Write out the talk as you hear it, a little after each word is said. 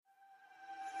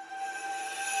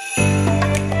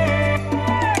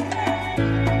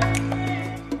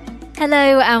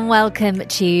Hello and welcome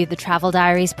to the Travel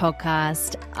Diaries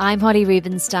podcast. I'm Holly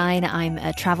Rubenstein. I'm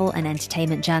a travel and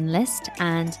entertainment journalist,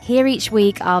 and here each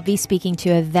week I'll be speaking to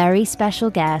a very special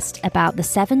guest about the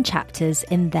 7 chapters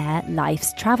in their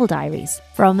life's travel diaries.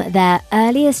 From their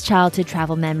earliest childhood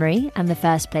travel memory and the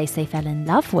first place they fell in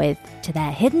love with, to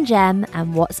their hidden gem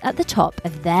and what's at the top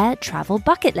of their travel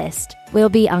bucket list. We'll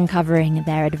be uncovering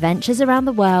their adventures around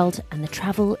the world and the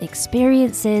travel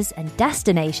experiences and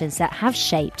destinations that have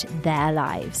shaped their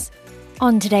lives.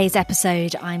 On today's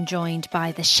episode, I'm joined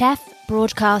by the chef,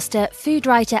 broadcaster, food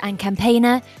writer and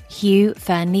campaigner, Hugh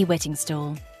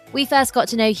Fearnley-Whittingstall. We first got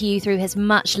to know Hugh through his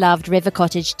much-loved River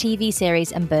Cottage TV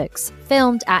series and books,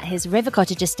 filmed at his River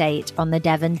Cottage estate on the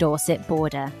Devon-Dorset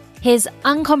border. His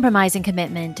uncompromising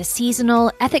commitment to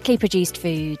seasonal, ethically produced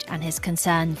food and his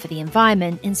concern for the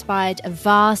environment inspired a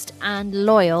vast and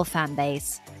loyal fan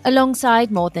base.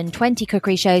 Alongside more than 20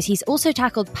 cookery shows, he's also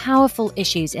tackled powerful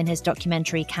issues in his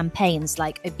documentary campaigns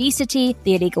like obesity,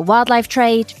 the illegal wildlife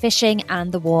trade, fishing,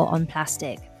 and the war on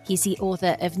plastic. He's the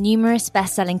author of numerous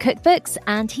best-selling cookbooks,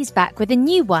 and he's back with a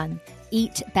new one,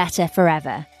 Eat Better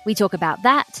Forever. We talk about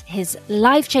that, his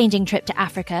life-changing trip to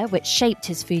Africa, which shaped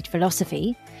his food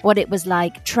philosophy, what it was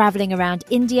like travelling around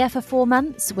India for 4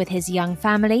 months with his young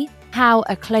family, how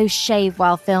a close shave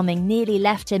while filming nearly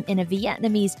left him in a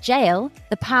Vietnamese jail,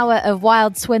 the power of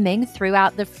wild swimming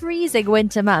throughout the freezing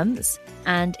winter months,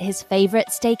 and his favourite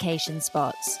staycation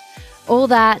spots. All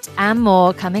that and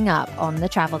more coming up on the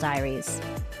Travel Diaries.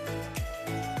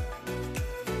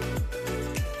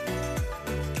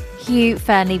 Hugh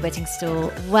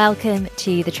Fearnley-Whittingstall, welcome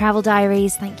to the Travel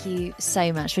Diaries. Thank you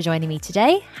so much for joining me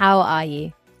today. How are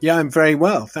you? Yeah, I'm very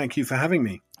well. Thank you for having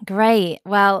me. Great.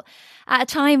 Well, at a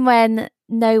time when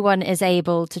no one is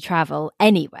able to travel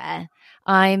anywhere,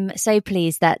 I'm so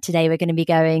pleased that today we're going to be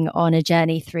going on a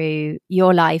journey through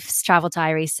your life's travel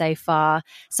diaries so far,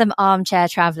 some armchair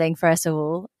traveling for us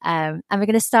all. And we're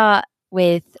going to start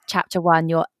with chapter 1,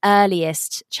 your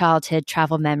earliest childhood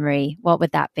travel memory. What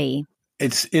would that be?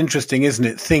 It's interesting, isn't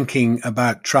it, thinking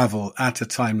about travel at a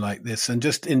time like this, and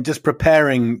just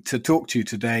preparing to talk to you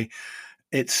today,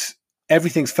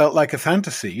 everything's felt like a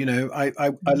fantasy. You know, I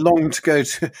long to go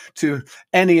to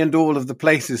any and all of the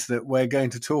places that we're going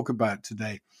to talk about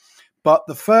today. But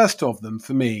the first of them,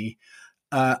 for me,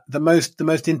 the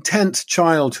most intense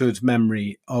childhood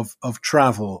memory of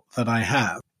travel that I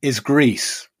have is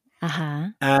Greece. Uh-huh.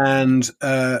 And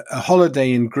a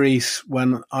holiday in Greece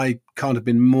when I can't have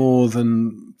been more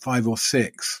than 5 or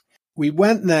 6. We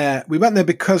went there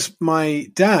because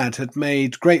my dad had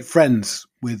made great friends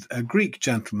with a Greek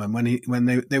gentleman when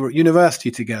they were at university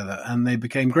together, and they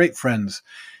became great friends.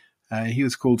 He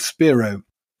was called Spiro,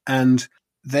 and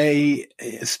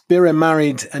Spiro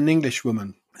married an English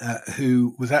woman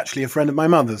who was actually a friend of my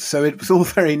mother's. So it was all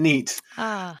very neat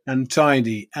and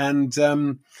tidy. And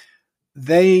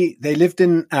They lived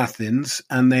in Athens,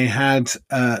 and they had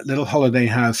a little holiday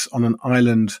house on an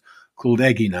island called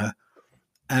Aegina.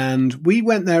 And we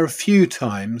went there a few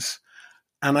times,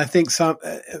 and I think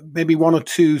maybe 1 or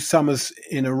 2 summers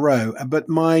in a row.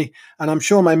 And I'm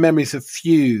sure my memories have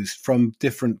fused from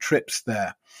different trips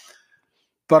there.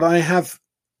 But I have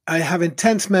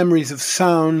intense memories of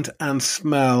sound and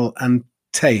smell and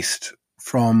taste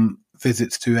from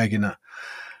visits to Aegina.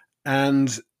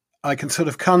 And I can sort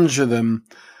of conjure them.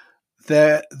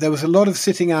 There was a lot of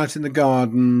sitting out in the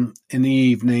garden in the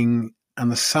evening, and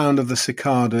the sound of the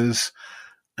cicadas,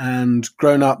 and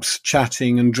grown-ups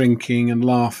chatting and drinking and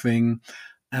laughing,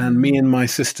 and me and my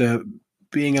sister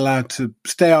being allowed to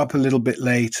stay up a little bit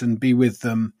late and be with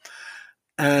them.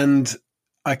 And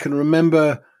I can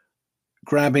remember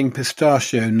grabbing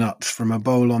pistachio nuts from a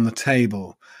bowl on the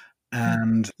table,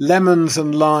 and lemons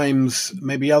and limes,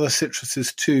 maybe other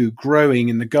citruses too, growing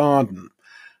in the garden.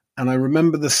 And I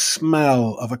remember the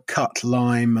smell of a cut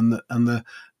lime and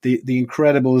the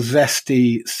incredible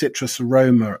zesty citrus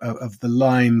aroma of the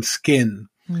lime skin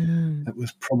that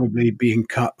was probably being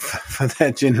cut for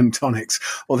their gin and tonics.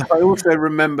 Although I also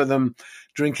remember them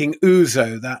drinking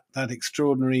ouzo, that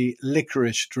extraordinary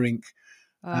licorice drink.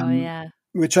 Yeah.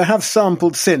 Which I have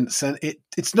sampled since, and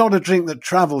it's not a drink that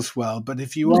travels well. But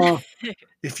if you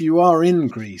are in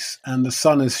Greece and the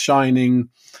sun is shining,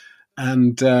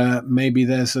 and maybe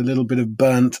there's a little bit of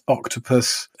burnt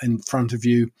octopus in front of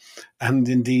you, and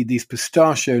indeed these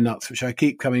pistachio nuts, which I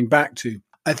keep coming back to,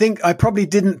 I think I probably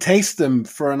didn't taste them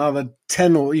for another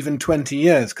 10 or even 20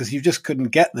 years, because you just couldn't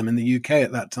get them in the UK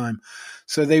at that time.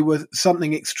 So they were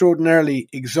something extraordinarily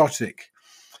exotic.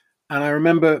 And I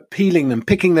remember peeling them,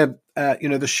 picking the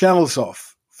shells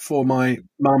off for my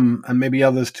mum and maybe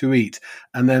others to eat,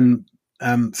 and then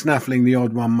snaffling the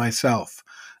odd one myself.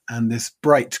 and this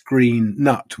bright green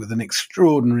nut with an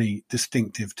extraordinary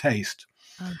distinctive taste.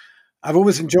 Oh. I've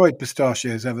always enjoyed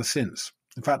pistachios ever since.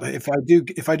 In fact, if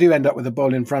I do end up with a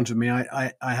bowl in front of me,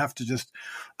 I have to just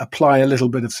apply a little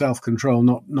bit of self-control,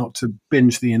 not to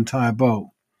binge the entire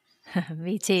bowl.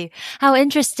 Me too. How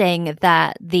interesting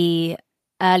that the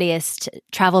earliest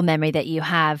travel memory that you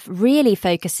have really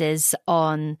focuses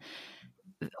on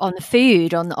the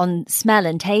food, on smell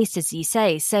and taste, as you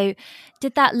say. So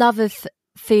did that love of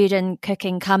food and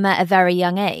cooking come at a very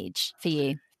young age for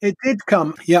you? It did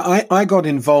come. Yeah, I got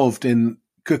involved in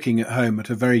cooking at home at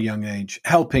a very young age,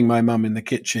 helping my mum in the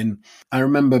kitchen. I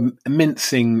remember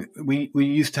mincing. We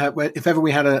used to have, if ever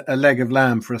we had a leg of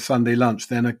lamb for a Sunday lunch,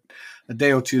 then a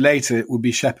day or two later it would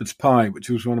be shepherd's pie,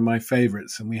 which was one of my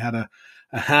favourites. And we had a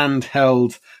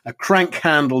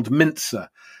crank-handled mincer,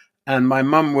 and my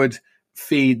mum would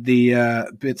feed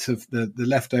the bits of the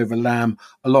leftover lamb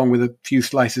along with a few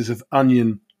slices of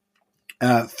onion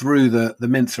through the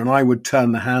mincer, and I would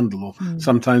turn the handle, or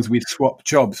sometimes we'd swap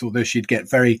jobs, although she'd get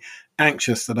very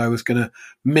anxious that I was going to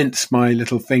mince my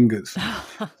little fingers.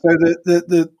 So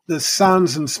the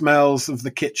sounds and smells of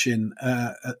the kitchen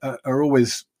are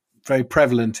always very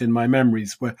prevalent in my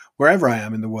memories wherever I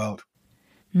am in the world.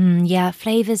 Yeah,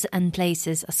 flavours and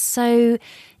places are so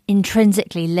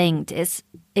intrinsically linked.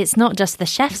 It's not just the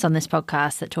chefs on this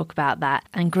podcast that talk about that.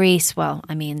 And Greece, well,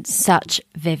 I mean, such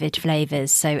vivid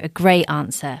flavours. So a great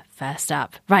answer first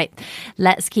up. Right,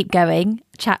 let's keep going.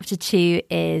 Chapter 2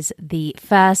 is the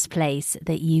first place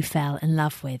that you fell in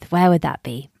love with. Where would that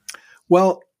be?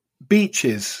 Well,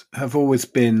 beaches have always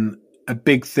been a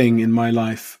big thing in my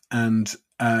life, and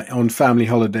on family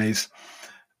holidays.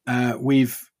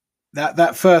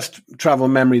 That first travel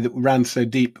memory that ran so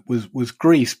deep was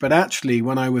Greece. But actually,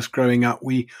 when I was growing up,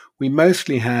 we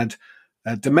mostly had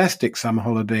domestic summer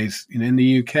holidays in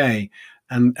the UK,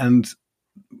 and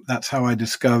that's how I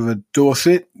discovered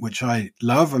Dorset, which I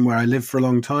love and where I lived for a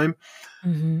long time,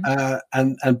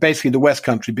 and basically the West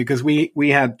Country, because we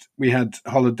had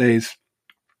holidays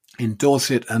in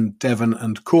Dorset and Devon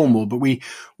and Cornwall, but we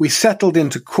settled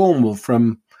into Cornwall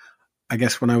from, I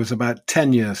guess, when I was about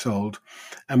 10 years old.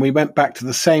 And we went back to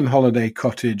the same holiday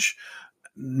cottage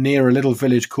near a little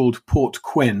village called Port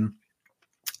Quin.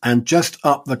 And just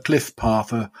up the cliff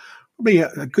path, probably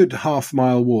a good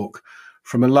half-mile walk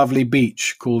from a lovely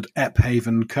beach called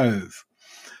Ephaven Cove.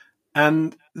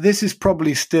 And this is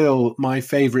probably still my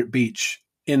favourite beach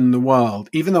in the world,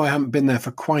 even though I haven't been there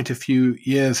for quite a few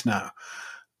years now.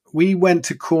 We went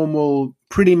to Cornwall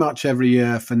pretty much every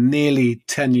year for nearly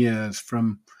 10 years,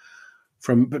 from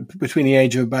between the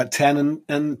age of about 10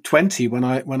 and 20 when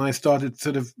I started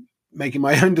sort of making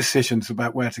my own decisions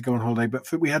about where to go on holiday. But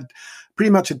we had pretty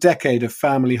much a decade of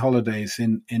family holidays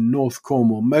in North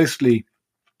Cornwall, mostly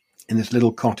in this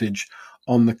little cottage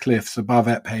on the cliffs above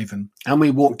Ephaven. And we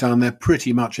walked down there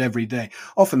pretty much every day,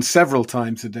 often several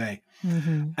times a day.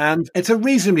 And it's a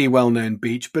reasonably well-known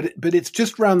beach, but it's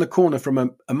just round the corner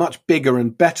from a much bigger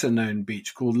and better-known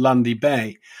beach called Lundy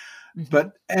Bay.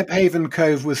 But Ephaven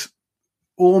Cove was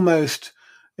almost,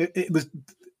 it was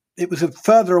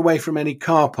further away from any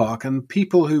car park, and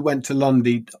people who went to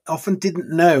Lundy often didn't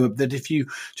know that if you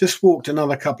just walked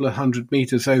another couple of 100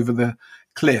 meters over the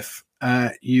cliff,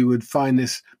 you would find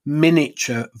this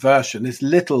miniature version, this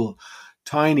little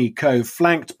tiny cove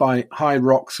flanked by high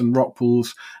rocks and rock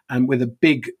pools, and with a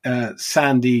big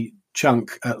sandy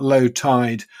chunk at low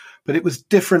tide. But it was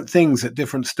different things at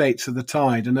different states of the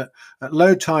tide. And at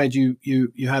low tide, you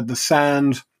had the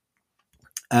sand,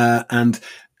 and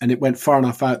it went far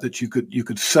enough out that you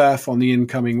could surf on the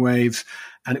incoming waves.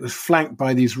 And it was flanked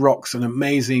by these rocks and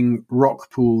amazing rock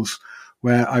pools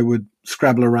where I would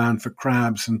scrabble around for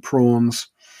crabs and prawns.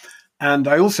 And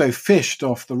I also fished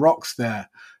off the rocks there.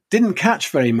 Didn't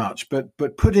catch very much, but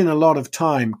put in a lot of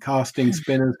time casting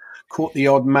spinners, caught the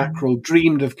odd mackerel,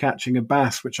 dreamed of catching a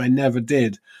bass, which I never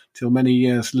did till many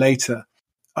years later.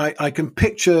 I can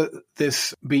picture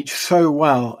this beach so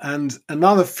well. And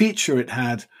another feature it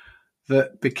had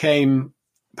that became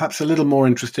perhaps a little more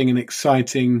interesting and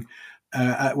exciting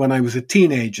when I was a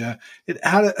teenager, it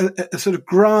had a sort of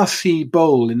grassy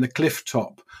bowl in the cliff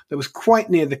top that was quite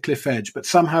near the cliff edge, but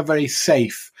somehow very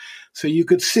safe. So you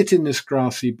could sit in this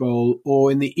grassy bowl,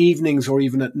 or in the evenings or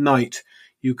even at night,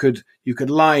 you could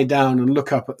lie down and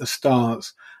look up at the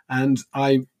stars. And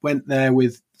I went there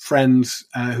with friends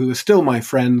who are still my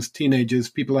friends, teenagers,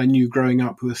 people I knew growing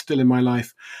up who are still in my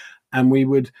life. And we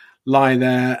would lie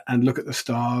there and look at the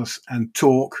stars and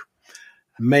talk,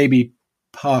 and maybe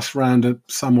pass round a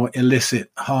somewhat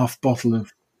illicit half bottle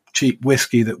of cheap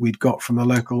whiskey that we'd got from the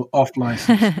local off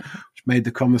license, which made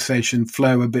the conversation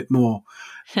flow a bit more.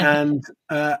 And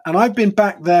I've been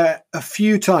back there a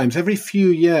few times, every few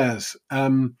years.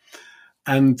 And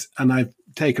I've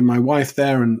taken my wife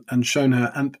there and shown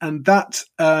her.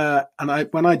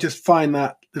 When I just find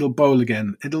that little bowl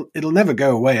again, it'll never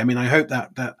go away. I mean, I hope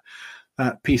that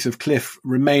piece of cliff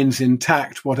remains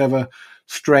intact, whatever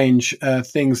strange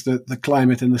things that the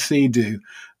climate and the sea do.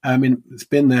 I mean, it's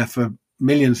been there for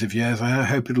millions of years. I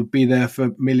hope it'll be there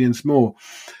for millions more.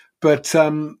 But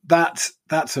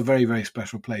that's a very, very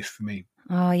special place for me.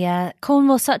 Oh, yeah.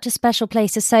 Cornwall's such a special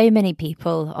place to so many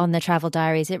people on the Travel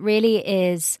Diaries. It really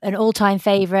is an all-time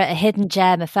favourite, a hidden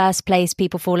gem, a first place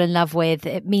people fall in love with.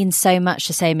 It means so much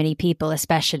to so many people,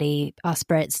 especially us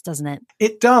Brits, doesn't it?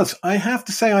 It does. I have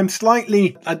to say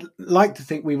I'd like to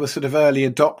think we were sort of early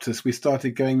adopters. We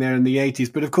started going there in the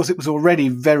 80s, but of course it was already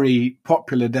a very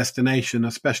popular destination,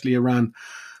 especially around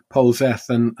Polzeath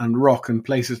and Rock and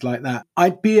places like that.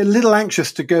 I'd be a little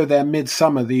anxious to go there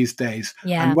midsummer these days.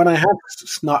 Yeah. And when I have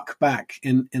snuck back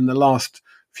in the last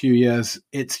few years,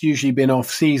 it's usually been off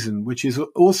season, which is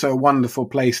also a wonderful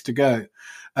place to go,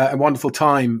 a wonderful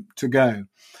time to go.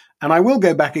 And I will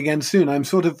go back again soon.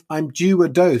 I'm due a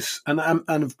dose. And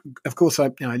of course,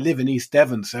 I live in East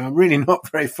Devon, so I'm really not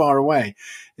very far away.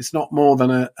 It's not more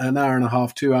than an hour and a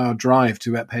half, 2 hour drive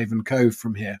to Ephaven Cove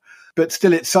from here. But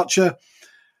still, it's such a,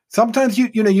 sometimes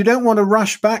you don't want to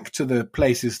rush back to the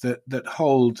places that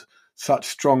hold such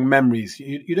strong memories.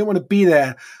 You don't want to be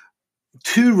there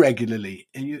too regularly.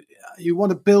 You want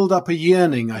to build up a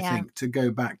yearning, I think, to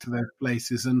go back to those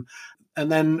places and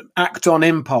then act on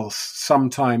impulse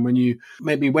sometime when you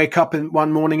maybe wake up in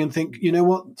one morning and think, you know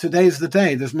what, today's the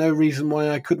day. There's no reason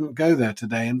why I couldn't go there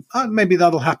today. And maybe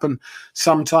that'll happen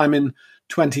sometime in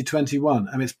 2021.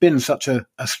 I mean, it's been such a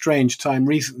strange time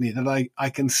recently that I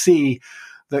can see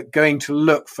that going to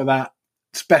look for that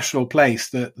special place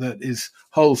that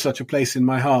holds such a place in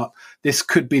my heart, this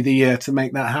could be the year to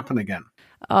make that happen again.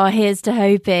 Oh, here's to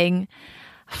hoping.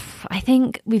 I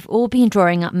think we've all been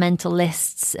drawing up mental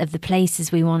lists of the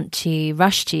places we want to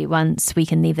rush to once we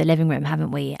can leave the living room,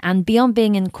 haven't we? And beyond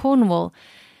being in Cornwall,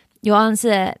 your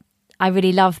answer I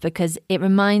really love because it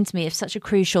reminds me of such a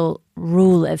crucial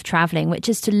rule of travelling, which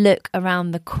is to look around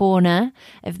the corner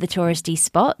of the touristy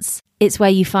spots. It's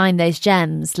where you find those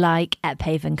gems like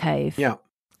Ephaven Cove. Yeah.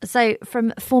 So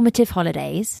from formative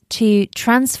holidays to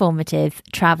transformative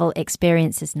travel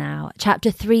experiences now, Chapter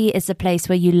 3 is the place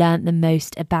where you learn the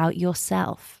most about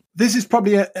yourself. This is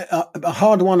probably a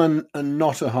hard one and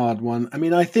not a hard one. I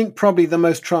mean, I think probably the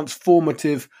most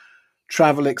transformative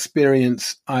travel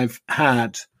experience I've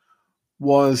had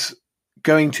was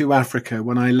going to Africa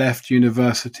when I left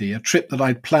university, a trip that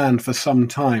I'd planned for some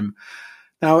time.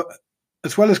 Now,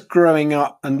 as well as growing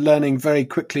up and learning very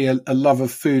quickly a love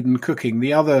of food and cooking,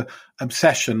 the other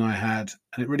obsession I had,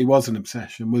 and it really was an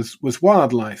obsession, was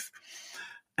wildlife.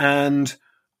 And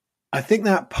I think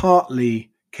that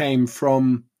partly came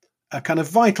from a kind of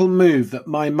vital move that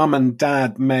my mum and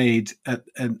dad made at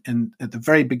the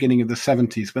very beginning of the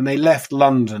 70s when they left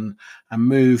London and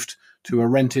moved to a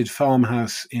rented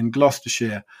farmhouse in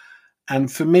Gloucestershire.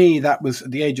 And for me, that was at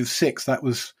the age of 6, that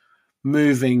was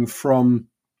moving from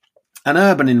an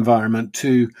urban environment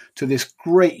to this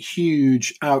great,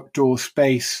 huge outdoor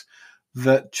space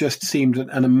that just seemed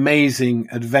an amazing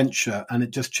adventure, and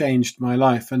it just changed my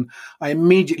life. And I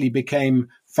immediately became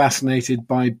fascinated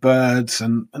by birds,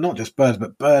 and not just birds,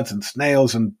 but birds and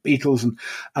snails and beetles. And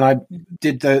I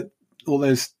did all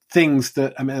those things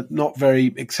that, I mean, are not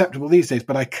very acceptable these days,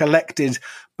 but I collected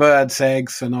birds'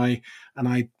 eggs and I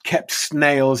kept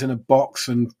snails in a box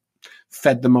and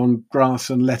fed them on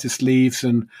grass and lettuce leaves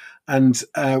and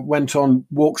went on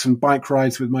walks and bike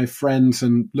rides with my friends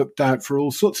and looked out for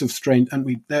all sorts of strange.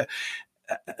 And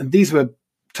these were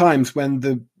times when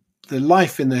the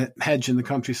life in the hedge in the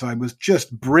countryside was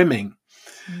just brimming,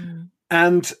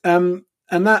 and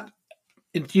that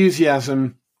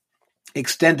enthusiasm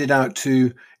extended out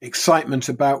to excitement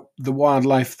about the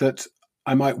wildlife that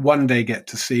I might one day get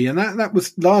to see, and that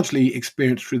was largely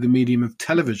experienced through the medium of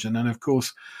television, and of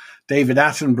course David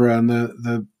Attenborough and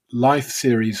the Life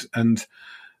series and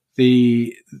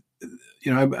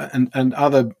and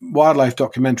other wildlife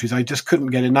documentaries. I just couldn't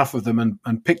get enough of them,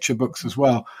 and picture books as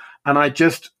well. And I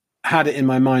just had it in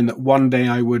my mind that one day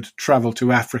I would travel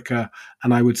to Africa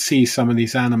and I would see some of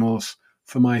these animals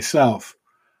for myself.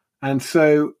 And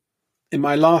so in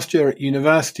my last year at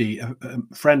university, a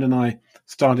friend and I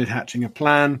started hatching a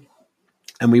plan,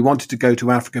 and we wanted to go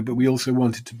to Africa, but we also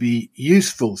wanted to be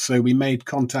useful. So we made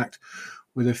contact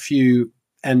with a few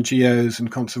NGOs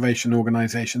and conservation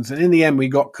organizations. And in the end, we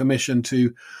got commissioned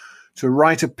to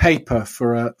write a paper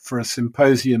for a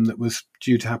symposium that was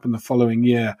due to happen the following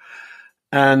year.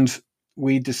 And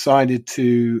we decided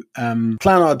to plan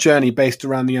our journey based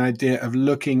around the idea of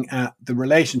looking at the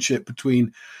relationship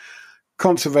between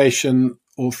conservation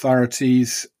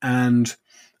authorities and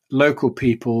local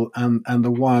people and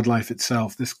the wildlife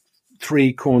itself, this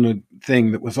three-cornered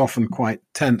thing that was often quite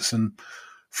tense and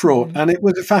fraught. Mm-hmm. And it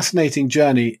was a fascinating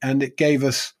journey, and it gave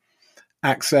us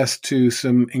access to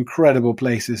some incredible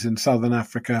places in Southern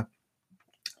Africa.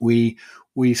 We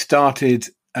started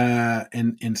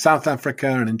in South Africa,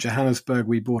 and in Johannesburg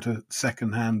we bought a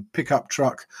second-hand pickup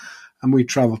truck, and we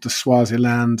traveled to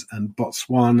Swaziland and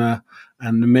Botswana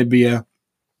and Namibia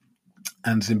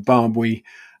and Zimbabwe.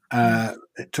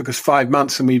 It took us 5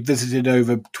 months, and we visited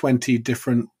over 20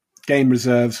 different game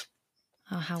reserves.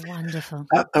 Oh, how wonderful.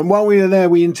 And while we were there,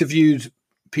 we interviewed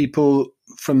people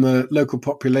from the local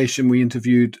population. We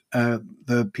interviewed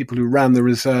the people who ran the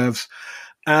reserves,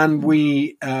 and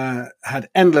we had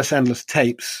endless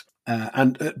tapes.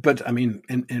 But I mean,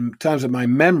 in terms of my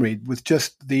memory, with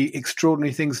just the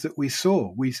extraordinary things that we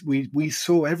saw, we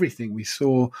saw everything. We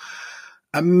saw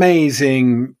we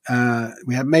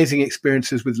had amazing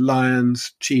experiences with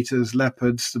lions, cheetahs,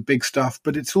 leopards, the big stuff.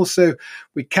 But it's also,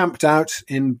 we camped out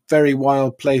in very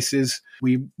wild places.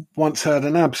 We once heard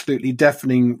an absolutely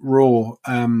deafening roar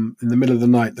in the middle of the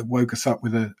night that woke us up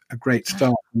with a great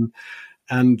start.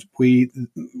 And we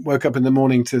woke up in the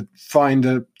morning to find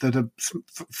that a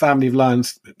family of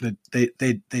lions,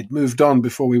 they'd moved on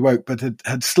before we woke, but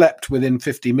had slept within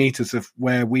 50 meters of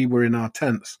where we were in our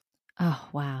tents. Oh,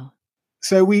 wow.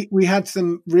 So we had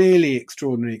some really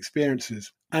extraordinary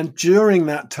experiences. And during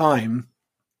that time,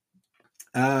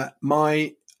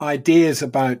 my ideas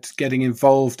about getting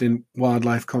involved in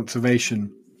wildlife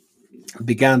conservation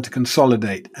began to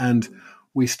consolidate. And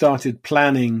we started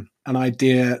planning an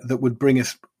idea that would bring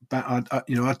us back.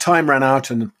 Our time ran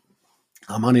out and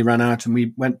our money ran out, and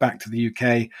we went back to the UK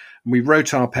and we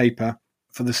wrote our paper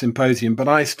for the symposium. But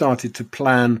I started to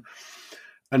plan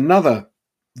another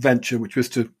venture, which was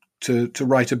to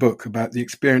write a book about the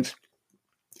experience.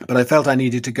 But I felt I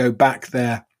needed to go back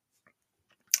there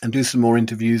and do some more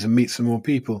interviews and meet some more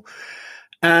people.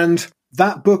 And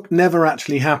that book never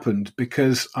actually happened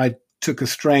because I took a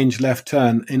strange left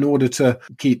turn. In order to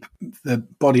keep the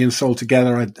body and soul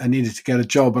together, I needed to get a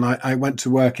job. And I went to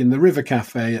work in the River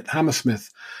Cafe at Hammersmith.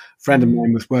 A friend of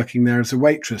mine was working there as a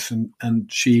waitress,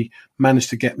 and she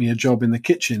managed to get me a job in the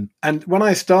kitchen. And when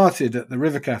I started at the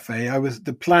River Cafe,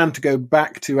 the plan to go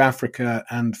back to Africa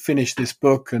and finish this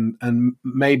book and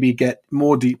maybe get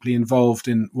more deeply involved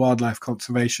in wildlife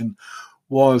conservation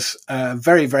was a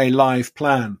very, very live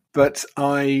plan. But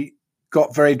I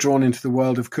got very drawn into the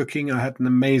world of cooking. I had an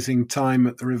amazing time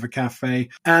at the River Cafe.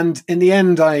 And in the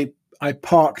end, I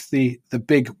parked the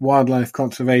big wildlife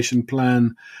conservation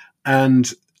plan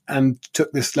and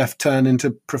took this left turn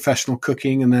into professional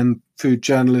cooking and then food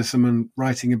journalism and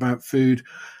writing about food.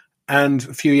 And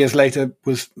a few years later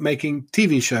was making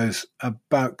TV shows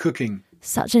about cooking.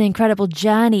 Such an incredible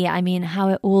journey. I mean, how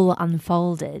it all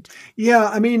unfolded. Yeah,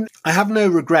 I mean, I have no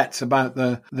regrets about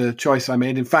the choice I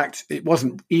made. In fact, it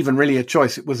wasn't even really a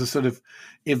choice. It was a sort of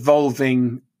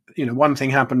evolving, one thing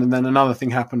happened and then another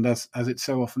thing happened, as it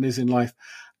so often is in life.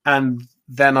 And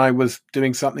then I was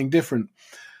doing something different.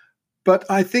 But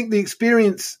I think the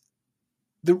experience,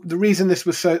 the reason this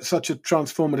was such a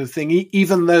transformative thing,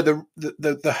 even though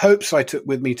the hopes I took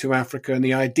with me to Africa and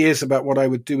the ideas about what I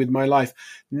would do with my life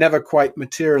never quite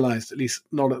materialized, at least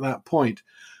not at that point,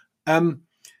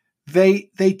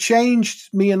 they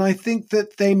changed me. And I think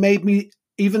that they made me,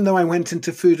 even though I went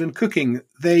into food and cooking,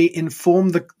 they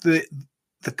informed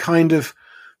the kind of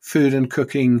food and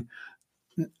cooking,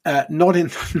 not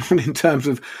in terms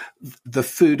of the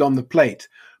food on the plate,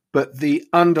 but the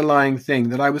underlying thing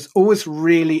that I was always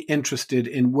really interested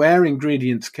in, where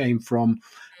ingredients came from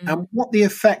and what the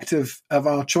effect of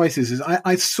our choices is.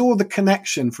 I saw the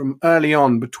connection from early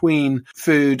on between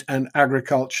food and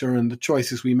agriculture and the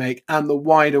choices we make and the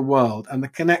wider world, and the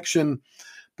connection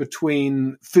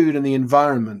between food and the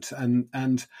environment.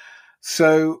 And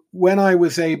so when I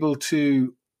was able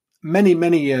to, many,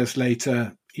 many years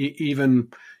later, even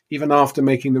after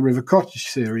making the River Cottage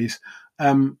series,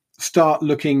 start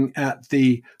looking at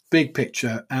the big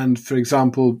picture, and for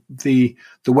example, the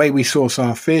way we source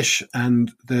our fish,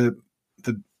 and the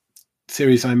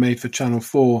series I made for Channel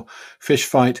 4, Fish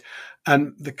Fight,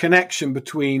 and the connection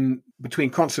between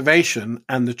conservation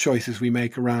and the choices we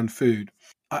make around food.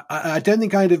 I don't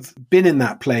think I'd have been in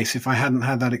that place if I hadn't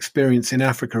had that experience in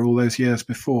Africa all those years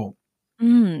before.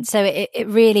 So it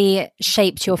really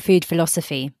shaped your food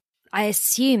philosophy. I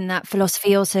assume that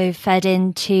philosophy also fed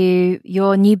into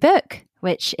your new book,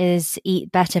 which is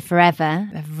Eat Better Forever.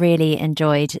 I've really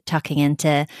enjoyed tucking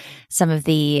into some of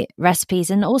the recipes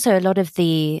and also a lot of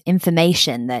the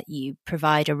information that you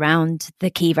provide around the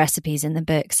key recipes in the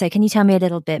book. So can you tell me a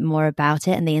little bit more about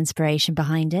it and the inspiration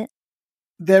behind it?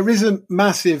 There is a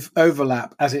massive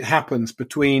overlap, as it happens,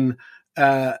 between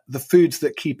the foods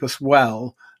that keep us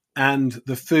well and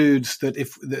the foods that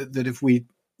if we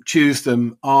choose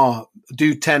them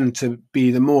do tend to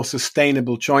be the more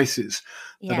sustainable choices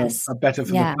that are better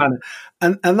for the planet.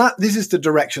 And that this is the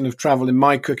direction of travel in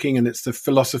my cooking, and it's the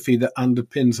philosophy that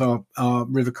underpins our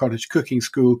River Cottage cooking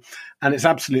school. And it's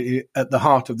absolutely at the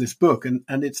heart of this book. And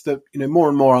it's the, more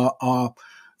and more our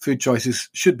food choices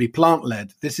should be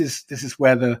plant-led. This is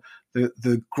where the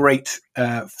great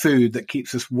food that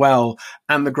keeps us well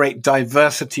and the great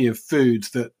diversity of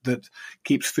foods that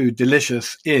keeps food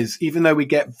delicious is, even though we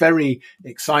get very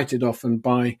excited often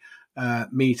by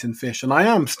meat and fish. And I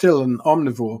am still an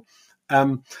omnivore.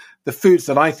 The foods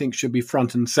that I think should be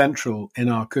front and central in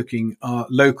our cooking are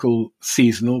local,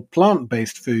 seasonal,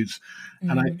 plant-based foods.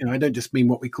 Mm. And I don't just mean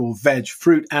what we call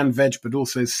fruit and veg, but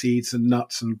also seeds and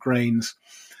nuts and grains.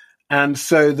 And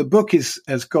so the book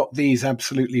has got these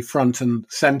absolutely front and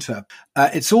center.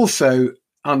 It's also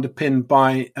underpinned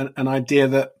by an idea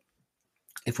that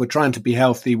if we're trying to be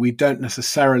healthy, we don't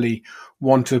necessarily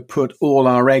want to put all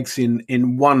our eggs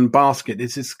in one basket.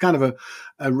 It's kind of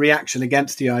a reaction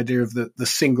against the idea of the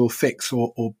single fix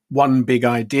or one big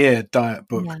idea diet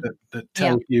book that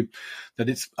tells you that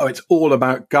it's all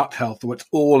about gut health, or it's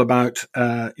all about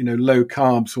low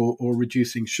carbs or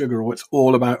reducing sugar, or it's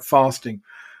all about fasting.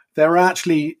 There are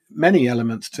actually many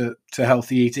elements to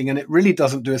healthy eating, and it really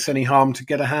doesn't do us any harm to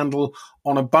get a handle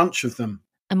on a bunch of them.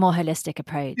 A more holistic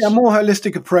approach. Yeah, a more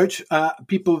holistic approach.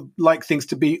 People like things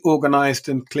to be organized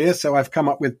and clear, so I've come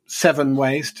up with 7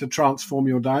 ways to transform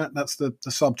your diet. That's the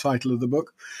subtitle of the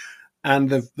book. And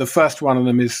the first one of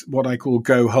them is what I call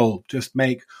Go Whole. Just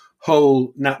make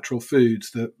whole natural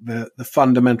foods the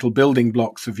fundamental building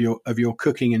blocks of your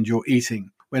cooking and your eating.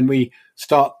 When we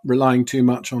start relying too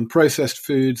much on processed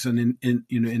foods and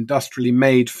industrially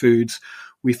made foods,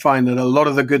 we find that a lot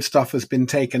of the good stuff has been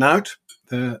taken out.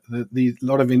 A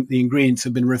lot of the ingredients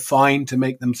have been refined to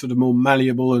make them sort of more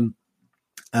malleable and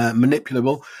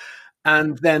manipulable.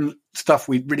 And then stuff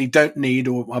we really don't need,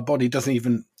 or our body doesn't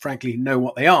even, frankly, know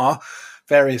what they are,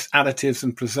 various additives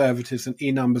and preservatives and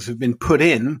E-numbers have been put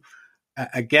in,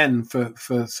 again, for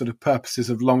sort of purposes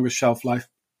of longer shelf life.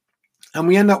 And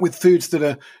we end up with foods that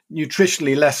are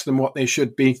nutritionally less than what they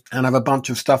should be and have a bunch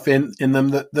of stuff in them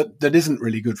that isn't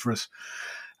really good for us.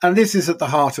 And this is at the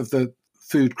heart of the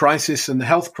food crisis and the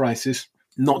health crisis,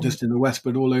 not just in the West,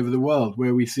 but all over the world,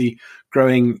 where we see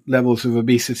growing levels of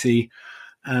obesity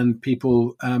and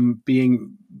people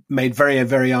being made very,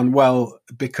 very unwell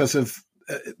because of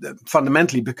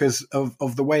fundamentally because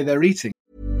of the way they're eating.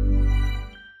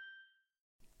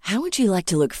 How would you like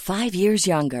to look 5 years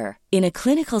younger? In a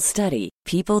clinical study,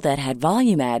 people that had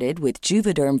volume added with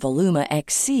Juvederm Voluma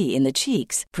XC in the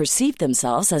cheeks perceived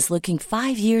themselves as looking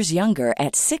 5 years younger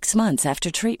at 6 months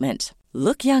after treatment.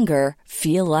 Look younger,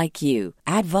 feel like you.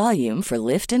 Add volume for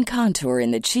lift and contour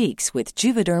in the cheeks with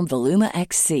Juvederm Voluma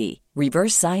XC.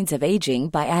 Reverse signs of aging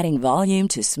by adding volume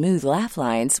to smooth laugh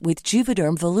lines with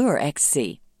Juvederm Volure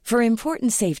XC. For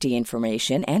important safety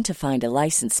information and to find a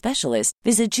licensed specialist,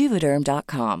 visit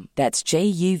Juvederm.com. That's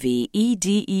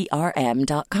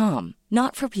JUVEDERM.com.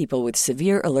 Not for people with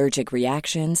severe allergic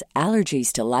reactions,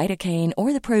 allergies to lidocaine,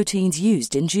 or the proteins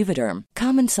used in Juvederm.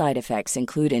 Common side effects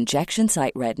include injection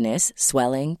site redness,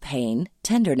 swelling, pain,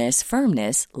 tenderness,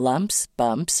 firmness, lumps,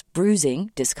 bumps,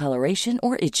 bruising, discoloration,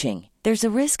 or itching. There's a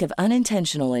risk of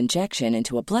unintentional injection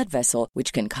into a blood vessel,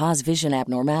 which can cause vision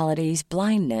abnormalities,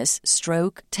 blindness,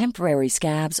 stroke, temporary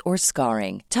scabs, or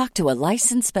scarring. Talk to a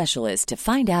licensed specialist to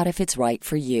find out if it's right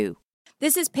for you.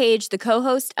 This is Paige, the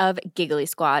co-host of Giggly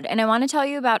Squad, and I want to tell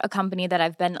you about a company that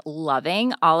I've been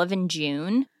loving, Olive &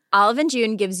 June. Olive &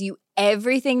 June gives you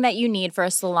everything that you need for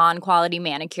a salon-quality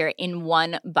manicure in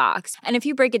one box. And if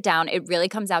you break it down, it really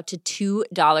comes out to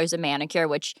 $2 a manicure,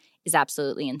 which is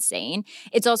absolutely insane.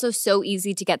 It's also so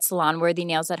easy to get salon-worthy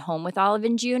nails at home with Olive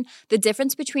 & June. The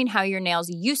difference between how your nails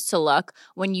used to look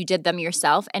when you did them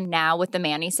yourself and now with the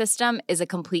Mani system is a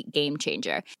complete game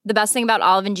changer. The best thing about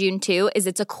Olive & June, too, is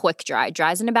it's a quick dry.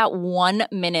 Dries in about 1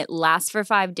 minute, lasts for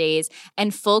 5 days,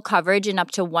 and full coverage in up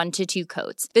to 1 to 2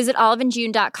 coats. Visit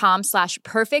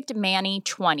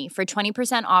oliveandjune.com/perfectmani20 for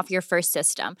 20% off your first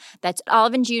system. That's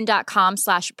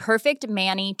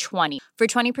oliveandjune.com/perfectmani20 for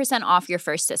 20% off your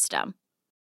first system.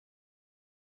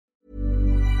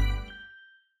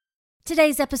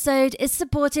 Today's episode is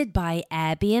supported by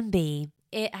Airbnb.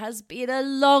 It has been a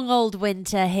long old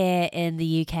winter here in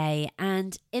the UK,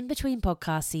 and in between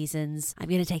podcast seasons, I'm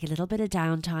going to take a little bit of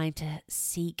downtime to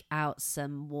seek out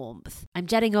some warmth. I'm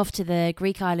jetting off to the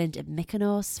Greek island of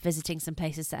Mykonos, visiting some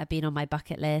places that have been on my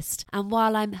bucket list, and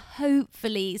while I'm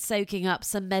hopefully soaking up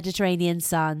some Mediterranean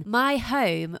sun, my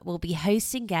home will be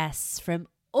hosting guests from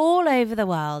all over the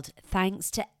world thanks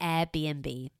to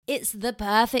Airbnb. It's the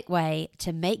perfect way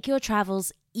to make your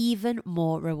travels even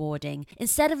more rewarding.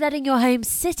 Instead of letting your home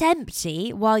sit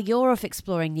empty while you're off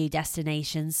exploring new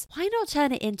destinations, why not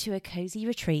turn it into a cozy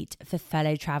retreat for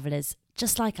fellow travelers,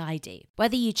 just like I do?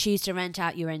 Whether you choose to rent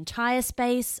out your entire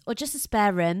space or just a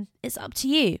spare room, it's up to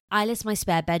you. I list my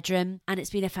spare bedroom, and it's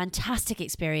been a fantastic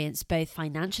experience, both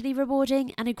financially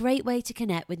rewarding and a great way to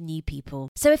connect with new people.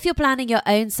 So if you're planning your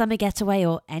own summer getaway,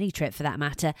 or any trip for that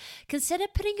matter, consider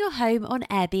putting your home on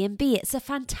Airbnb. It's a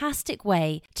fantastic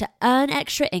way to earn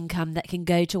extra income that can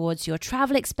go towards your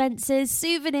travel expenses,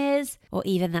 souvenirs, or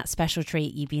even that special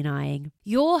treat you've been eyeing.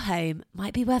 Your home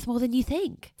might be worth more than you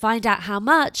think. Find out how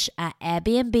much at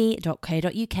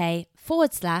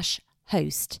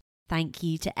airbnb.co.uk/host. Thank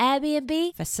you to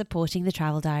Airbnb for supporting the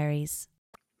Travel Diaries.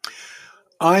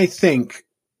 I think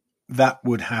that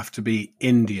would have to be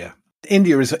India.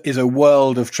 India is a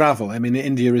world of travel. I mean,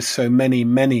 India is so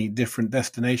many different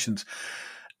destinations.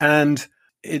 And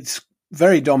it's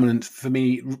very dominant for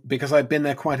me because I've been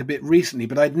there quite a bit recently,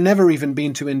 but I'd never even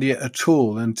been to India at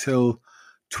all until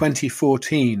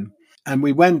 2014. And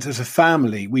we went as a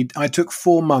family. I took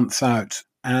 4 months out,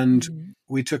 and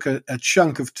we took a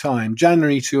chunk of time,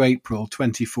 January to April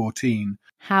 2014.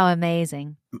 How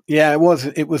amazing. Yeah,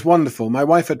 it was wonderful. My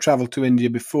wife had traveled to India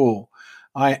before.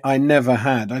 I never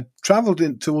had. I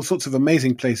traveled to all sorts of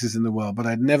amazing places in the world, but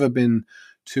I'd never been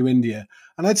to India.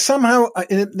 And I'd somehow,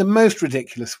 in the most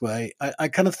ridiculous way, I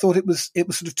kind of thought it was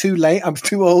sort of too late. I was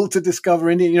too old to discover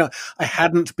India. You know, I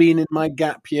hadn't been in my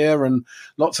gap year, and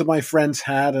lots of my friends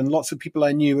had, and lots of people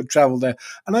I knew had traveled there.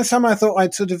 And I somehow thought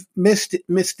I'd sort of missed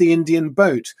the Indian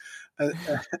boat,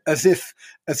 as if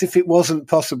it wasn't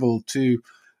possible to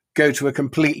go to a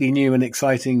completely new and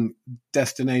exciting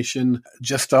destination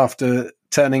just after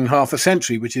turning half a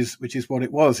century, which is what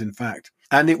it was, in fact.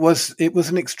 And it was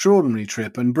an extraordinary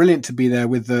trip, and brilliant to be there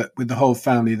with the whole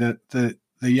family. The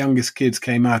youngest kids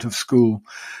came out of school,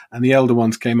 and the elder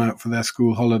ones came out for their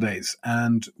school holidays,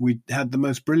 and we had the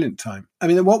most brilliant time. I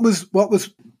mean, what was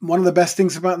one of the best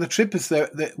things about the trip is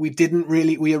that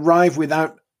we arrived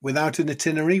without an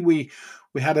itinerary. We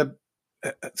had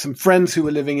some friends who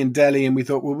were living in Delhi, and we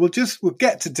thought, well, we'll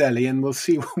get to Delhi and we'll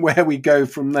see where we go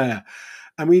from there.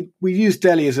 And we used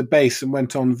Delhi as a base and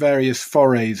went on various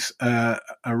forays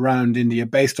around India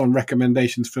based on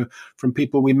recommendations from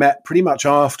people we met pretty much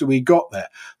after we got there.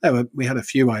 We had a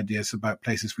few ideas about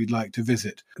places we'd like to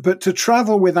visit, but to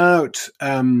travel without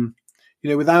a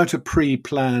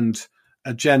pre-planned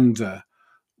agenda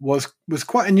was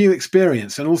quite a new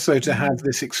experience, and also to have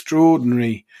this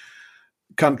extraordinary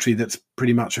country that's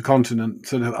pretty much a continent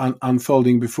sort of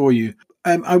unfolding before you.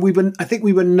 I think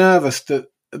we were nervous that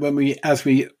as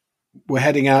we were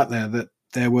heading out there, that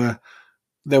there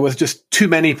was just too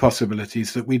many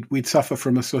possibilities, that we'd suffer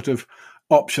from a sort of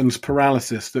options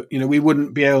paralysis, that, you know, we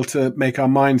wouldn't be able to make our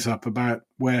minds up about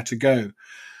where to go.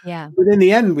 Yeah. But in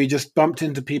the end, we just bumped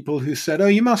into people who said, "Oh,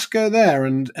 you must go there,"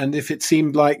 and if it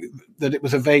seemed like that it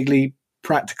was a vaguely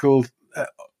practical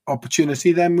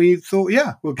opportunity, then we thought,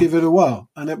 yeah, we'll give it a whirl.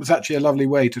 And it was actually a lovely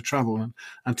way to travel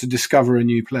and to discover a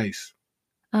new place.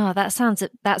 Oh, that's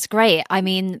great. I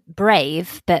mean,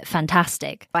 brave, but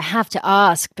fantastic. I have to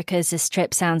ask, because this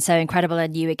trip sounds so incredible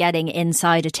and you were getting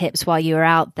insider tips while you were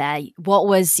out there. What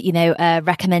was, a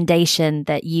recommendation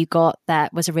that you got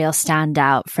that was a real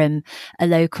standout from a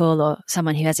local or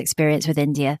someone who has experience with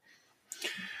India?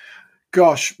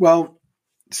 Gosh, well,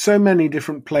 so many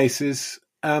different places.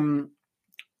 One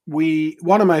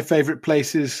of my favorite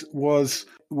places was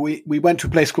we went to a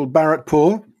place called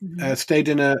Bharatpur, stayed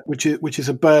in which is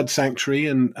a bird sanctuary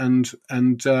and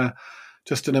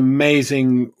just an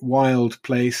amazing wild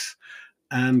place.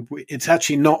 And it's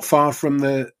actually not far from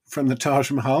the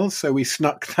Taj Mahal, so we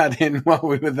snuck that in while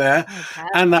we were there, okay.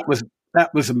 And that was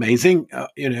amazing,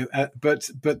 But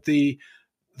the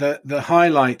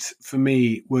highlight for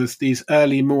me was these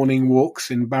early morning walks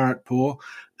in Bharatpur,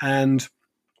 and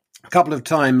a couple of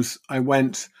times I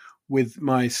went with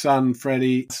my son,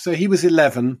 Freddie. So he was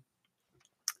 11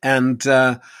 and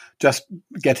just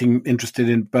getting interested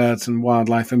in birds and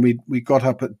wildlife. And we got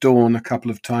up at dawn a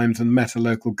couple of times and met a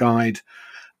local guide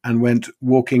and went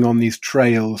walking on these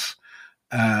trails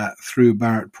through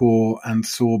Bharatpur and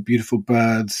saw beautiful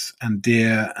birds and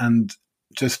deer and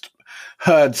just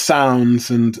heard sounds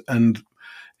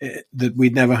that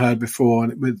we'd never heard before.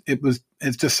 And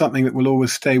it's just something that will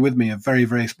always stay with me, a very,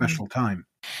 very special time.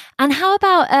 And how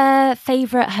about a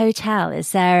favorite hotel?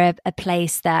 Is there a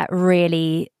place that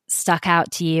really stuck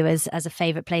out to you as a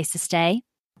favorite place to stay?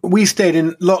 We stayed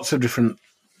in lots of different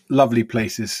lovely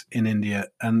places in India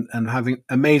and having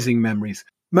amazing memories.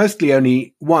 Mostly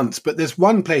only once, but there's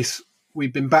one place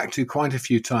we've been back to quite a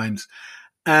few times,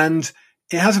 and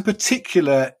it has a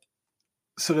particular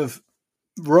sort of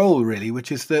role, really, which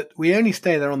is that we only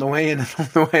stay there on the way in and on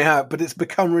the way out, but it's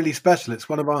become really special. It's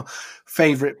one of our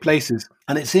favorite places,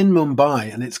 and it's in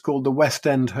Mumbai, and it's called the West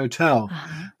End Hotel,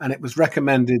 and it was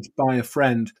recommended by a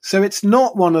friend. So it's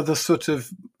not one of the sort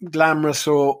of glamorous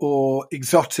or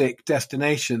exotic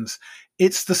destinations.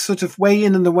 It's the sort of way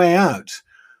in and the way out,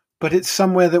 but it's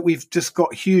somewhere that we've just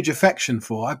got huge affection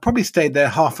for. I've probably stayed there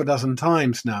half a dozen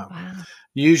times now,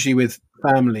 usually with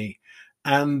family.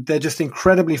 And they're just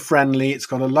incredibly friendly. It's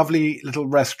got a lovely little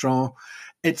restaurant.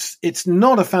 It's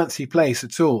not a fancy place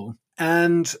at all.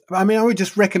 And I mean, I would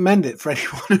just recommend it for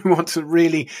anyone who wants a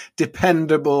really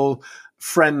dependable,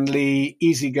 friendly,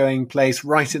 easygoing place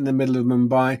right in the middle of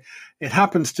Mumbai. It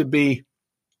happens to be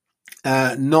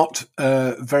not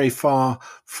very far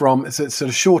from, it's a sort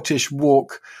of shortish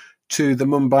walk to the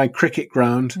Mumbai cricket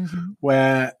ground,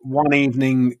 where one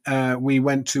evening we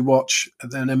went to watch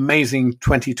an amazing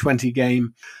 2020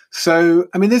 game. So,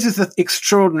 I mean, this is the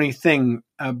extraordinary thing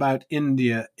about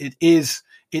India. It's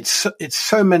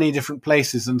so many different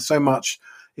places and so much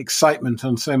excitement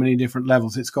on so many different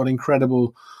levels. It's got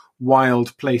incredible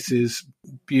wild places,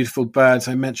 beautiful birds.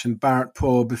 I mentioned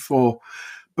Bharatpur before.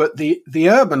 But the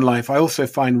urban life I also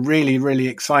find really, really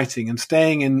exciting. And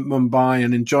staying in Mumbai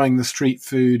and enjoying the street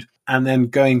food and then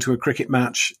going to a cricket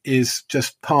match is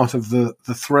just part of the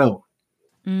thrill.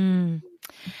 And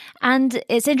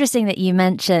it's interesting that you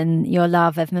mention your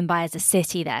love of Mumbai as a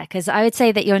city there, because I would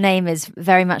say that your name is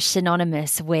very much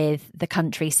synonymous with the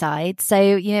countryside.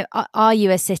 So, are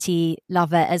you a city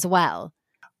lover as well?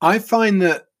 I find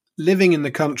that living in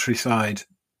the countryside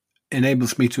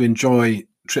enables me to enjoy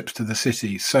trips to the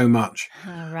city so much.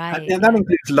 Right. And that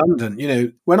includes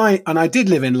London. When I did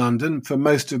live in London for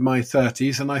most of my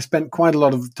 30s, and I spent quite a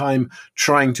lot of time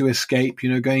trying to escape,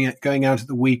 going out at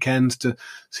the weekends to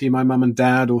see my mum and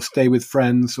dad or stay with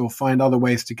friends or find other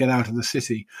ways to get out of the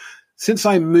city. Since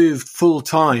I moved full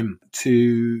time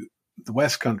to the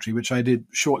West Country, which I did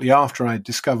shortly after I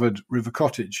discovered River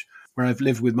Cottage, where I've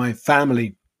lived with my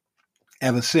family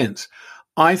ever since,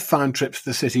 I've found trips to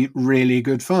the city really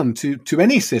good fun, to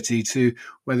any city, to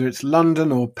whether it's London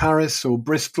or Paris or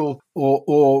Bristol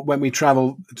or when we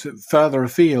travel to further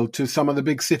afield to some of the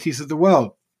big cities of the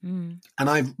world. And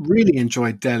I've really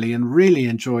enjoyed Delhi and really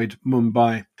enjoyed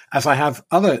Mumbai, as I have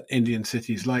other Indian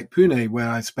cities like Pune, where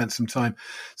I spent some time.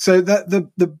 So that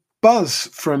the buzz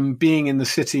from being in the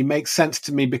city makes sense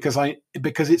to me because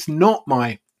it's not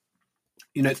my,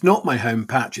 it's not my home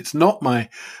patch. It's not my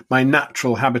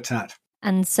natural habitat.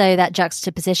 And so that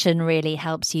juxtaposition really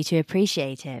helps you to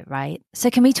appreciate it, right? So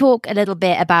can we talk a little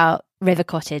bit about River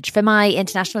Cottage? For my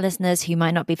international listeners who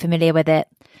might not be familiar with it,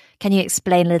 can you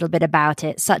explain a little bit about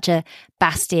it? Such a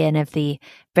bastion of the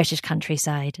British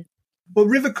countryside. Well,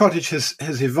 River Cottage has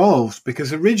evolved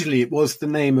because originally it was the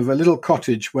name of a little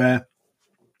cottage where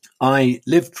I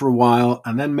lived for a while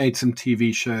and then made some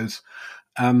TV shows,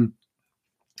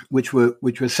 which were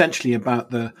essentially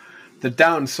about the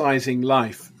downsizing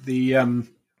life. It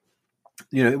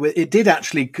did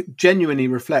actually genuinely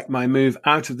reflect my move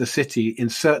out of the city in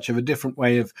search of a different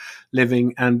way of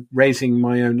living and raising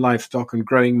my own livestock and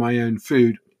growing my own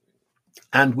food.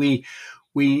 And we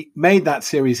made that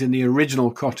series in the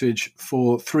original cottage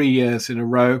for 3 years in a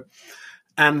row.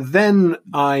 And then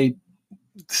I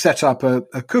set up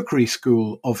a cookery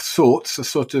school of sorts, a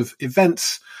sort of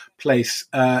events place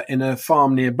in a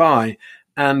farm nearby.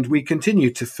 And we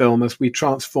continued to film as we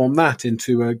transformed that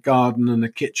into a garden and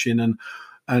a kitchen and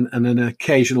an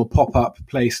occasional pop-up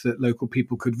place that local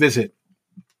people could visit.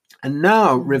 And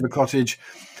now River Cottage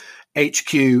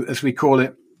HQ, as we call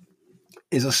it,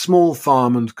 is a small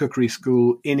farm and cookery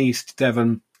school in East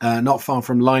Devon, not far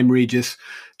from Lyme Regis,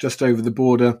 just over the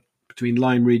border between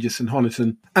Lyme Regis and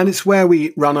Honiton. And it's where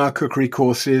we run our cookery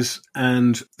courses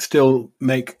and still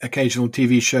make occasional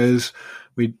TV shows.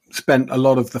 We spent a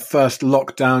lot of the first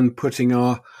lockdown putting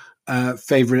our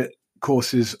favourite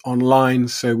courses online.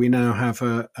 So we now have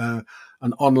an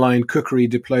online cookery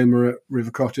diploma at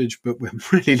River Cottage, but we're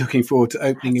really looking forward to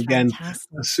opening again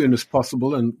as soon as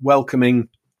possible and welcoming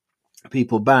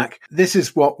people back. This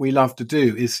is what we love to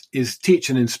do, is teach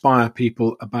and inspire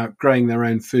people about growing their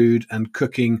own food and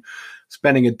cooking,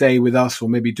 spending a day with us or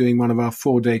maybe doing one of our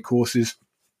 4-day courses,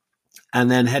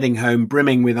 and then heading home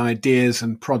brimming with ideas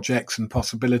and projects and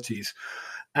possibilities,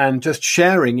 and just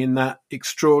sharing in that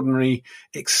extraordinary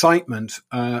excitement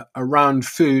around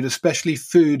food, especially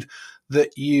food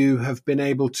that you have been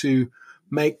able to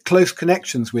make close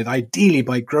connections with, ideally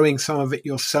by growing some of it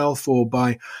yourself, or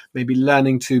by maybe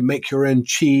learning to make your own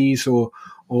cheese, or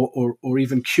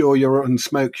even cure your own,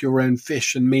 smoke your own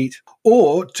fish and meat,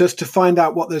 or just to find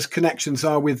out what those connections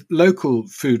are with local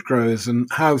food growers and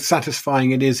how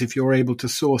satisfying it is if you're able to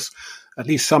source at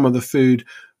least some of the food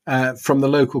from the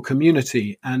local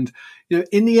community. And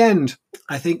in the end,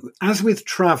 I think, as with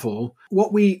travel,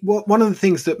 one of the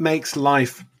things that makes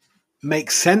life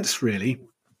make sense really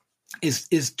is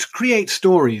to create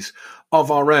stories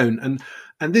of our own.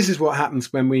 And this is what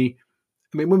happens when we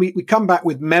come back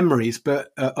with memories,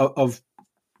 but of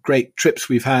great trips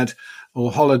we've had,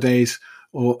 or holidays,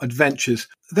 or adventures.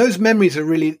 Those memories are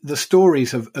really the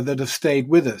stories that have stayed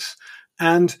with us.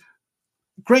 And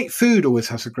great food always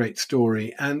has a great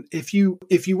story. And if you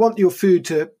want your food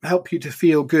to help you to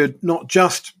feel good, not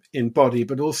just in body,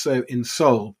 but also in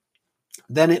soul,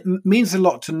 then it means a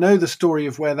lot to know the story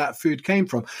of where that food came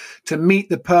from, to meet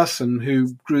the person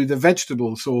who grew the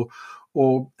vegetables,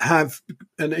 or have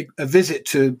a visit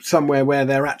to somewhere where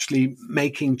they're actually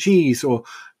making cheese, or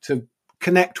to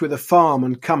connect with a farm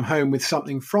and come home with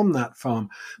something from that farm.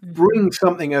 Mm-hmm. Bring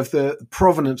something of the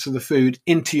provenance of the food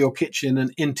into your kitchen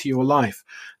and into your life,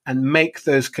 and make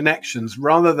those connections,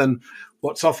 rather than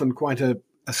what's often quite a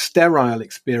sterile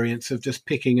experience of just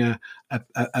picking a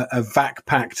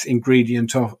vac-packed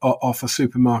ingredient off a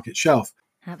supermarket shelf.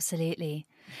 Absolutely.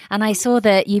 And I saw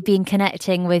that you've been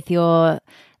connecting with your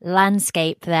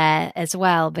landscape there as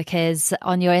well, because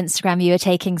on your Instagram you were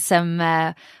taking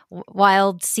some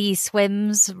wild sea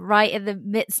swims right in the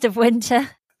midst of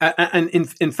winter. And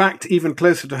in fact, even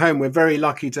closer to home, we're very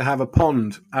lucky to have a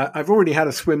pond. I've already had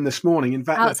a swim this morning. In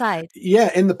fact, outside?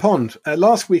 Yeah, in the pond.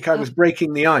 Last week I was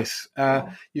breaking the ice.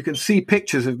 You can see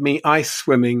pictures of me ice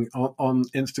swimming on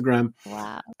Instagram.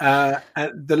 Wow.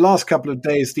 The last couple of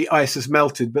days, the ice has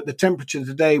melted, but the temperature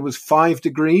today was 5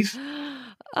 degrees.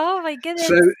 Oh my goodness.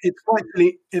 So it's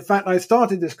actually, in fact, I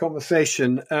started this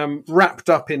conversation wrapped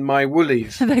up in my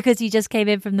woolies. Because you just came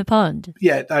in from the pond?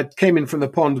 Yeah, I came in from the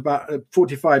pond about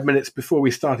 45 minutes before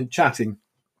we started chatting.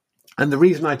 And the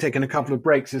reason I've taken a couple of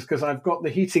breaks is because I've got the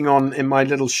heating on in my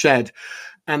little shed.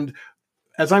 And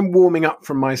as I'm warming up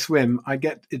from my swim,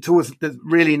 it's always a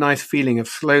really nice feeling of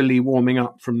slowly warming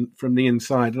up from the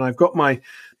inside. And I've got my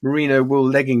merino wool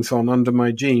leggings on under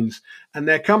my jeans. And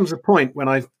there comes a point when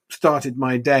I've started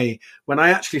my day when I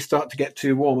actually start to get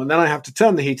too warm, and then I have to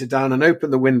turn the heater down and open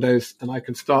the windows, and I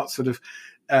can start sort of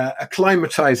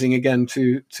acclimatizing again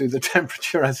to the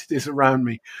temperature as it is around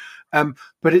me.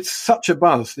 But it's such a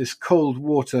buzz, this cold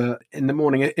water in the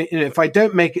morning. If I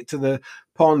don't make it to the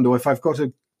pond, or if I've got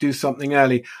to do something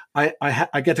early,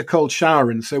 I get a cold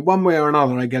shower in. So one way or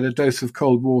another, I get a dose of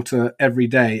cold water every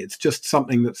day. It's just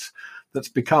something that's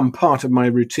become part of my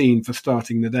routine for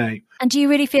starting the day. And do you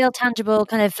really feel tangible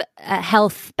kind of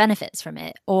health benefits from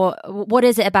it? Or what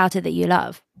is it about it that you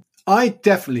love? I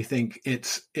definitely think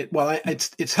it's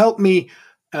helped me.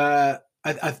 I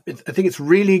think it's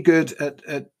really good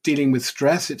at dealing with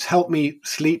stress. It's helped me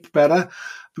sleep better.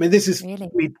 I mean, this is really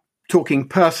me talking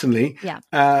personally. Yeah.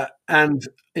 And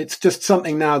it's just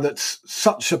something now that's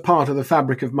such a part of the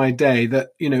fabric of my day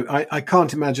that, I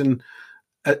can't imagine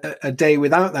a day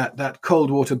without that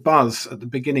cold water buzz at the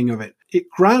beginning of it. It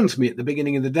grounds me at the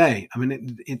beginning of the day. I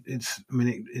mean,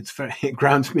 it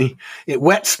grounds me. It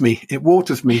wets me. It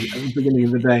waters me at the beginning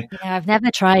of the day. Yeah, I've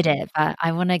never tried it, but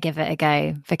I want to give it a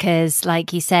go because,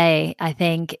 like you say, I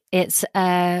think it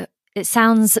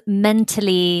sounds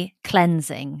mentally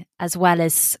cleansing as well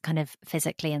as kind of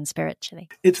physically and spiritually.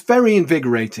 It's very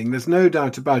invigorating. There's no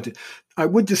doubt about it. I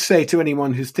would just say to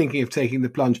anyone who's thinking of taking the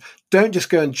plunge, don't just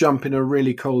go and jump in a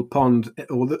really cold pond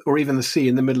or even the sea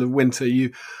in the middle of winter.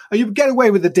 You get away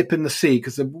with a dip in the sea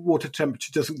because the water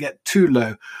temperature doesn't get too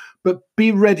low. But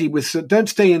be ready don't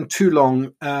stay in too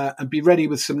long and be ready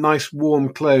with some nice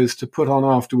warm clothes to put on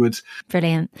afterwards.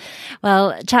 Brilliant.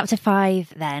 Well, chapter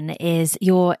 5 then is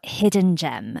your hidden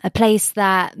gem, a place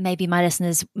that maybe my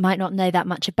listeners might not know that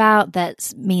much about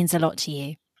that means a lot to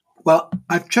you. Well,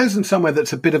 I've chosen somewhere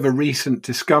that's a bit of a recent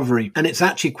discovery, and it's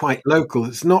actually quite local.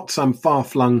 It's not some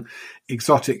far-flung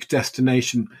exotic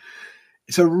destination.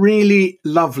 It's a really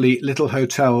lovely little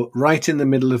hotel right in the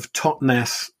middle of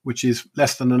Totnes, which is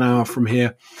less than an hour from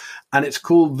here. And it's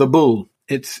called The Bull.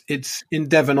 It's in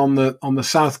Devon, on the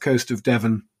south coast of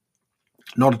Devon,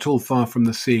 not at all far from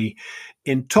the sea,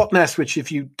 in Totnes, which,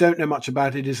 if you don't know much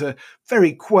about it, is a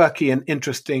very quirky and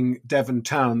interesting Devon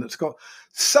town that's got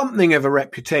something of a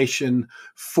reputation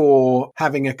for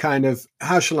having a kind of,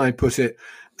 how shall I put it?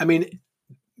 I mean,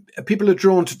 people are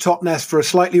drawn to Totnes for a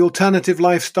slightly alternative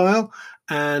lifestyle,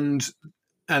 and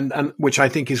which I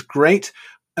think is great.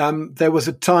 There was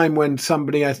a time when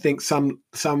somebody, I think some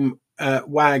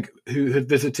wag who had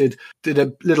visited, did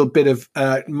a little bit of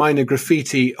minor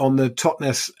graffiti on the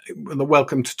Totnes, the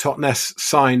Welcome to Totnes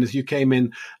sign as you came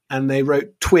in, and they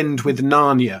wrote "Twinned with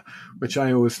Narnia," which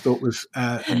I always thought was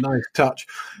a nice touch.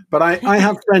 But I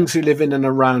have friends who live in and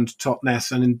around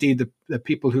Totnes, and indeed the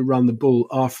people who run the Bull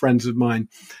are friends of mine.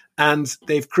 And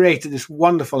they've created this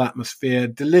wonderful atmosphere,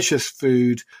 delicious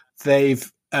food.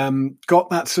 They've got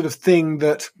that sort of thing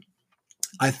that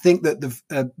I think that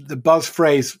the buzz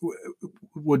phrase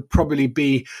would probably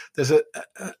be, there's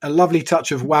a lovely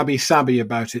touch of wabi-sabi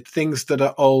about it. Things that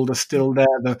are old are still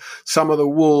there. Some of the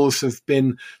walls have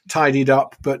been tidied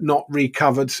up but not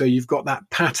recovered, so you've got that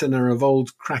patina of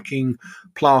old cracking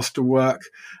plaster work,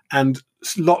 and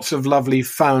lots of lovely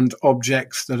found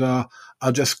objects that are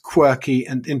just quirky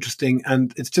and interesting,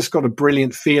 and it's just got a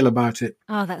brilliant feel about it.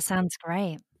 Oh, that sounds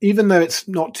great. Even though it's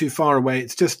not too far away,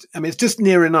 it's just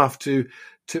near enough to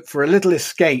for a little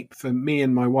escape for me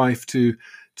and my wife to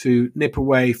nip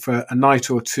away for a night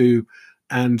or two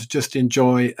and just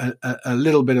enjoy a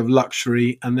little bit of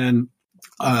luxury, and then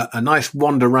a nice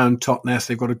wander around Totnes.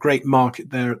 They've got a great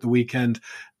market there at the weekend,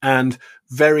 and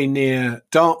very near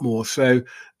Dartmoor, so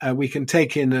we can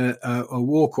take in a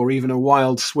walk or even a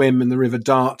wild swim in the River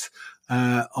Dart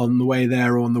on the way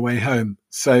there or on the way home.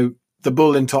 So the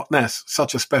Bull in Totnes,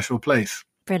 such a special place.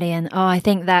 Brilliant. Oh, I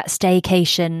think that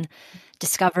staycation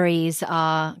discoveries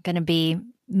are going to be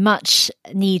much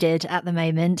needed at the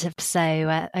moment.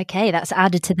 So, okay, that's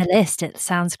added to the list. It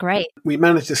sounds great. We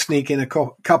managed to sneak in a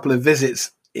couple of visits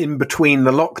in between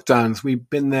the lockdowns. We've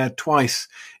been there twice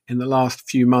in the last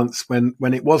few months when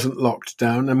it wasn't locked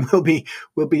down, and we'll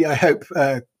be I hope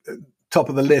top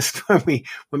of the list when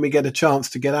we get a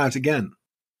chance to get out again.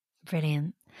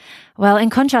 Brilliant. Well,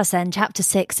 in contrast then, chapter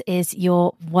 6 is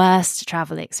your worst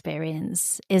travel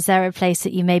experience. Is there a place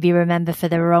that you maybe remember for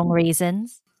the wrong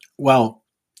reasons? Well,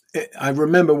 I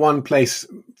remember one place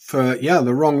for,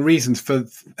 the wrong reasons, for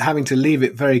having to leave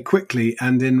it very quickly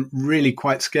and in really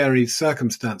quite scary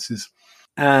circumstances.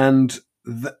 And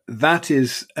that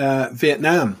is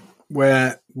Vietnam,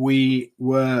 where we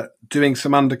were doing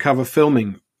some undercover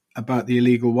filming about the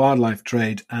illegal wildlife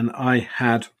trade. And I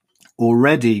had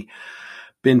already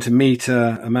been to meet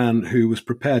a man who was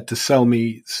prepared to sell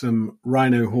me some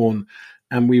rhino horn.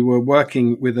 And we were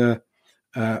working with a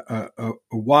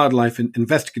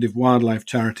investigative wildlife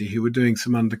charity who were doing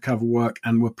some undercover work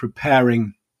and were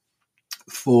preparing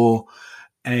for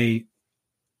a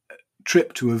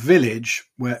trip to a village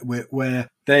where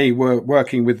they were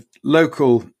working with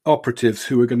local operatives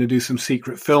who were going to do some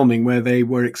secret filming, where they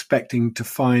were expecting to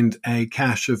find a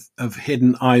cache of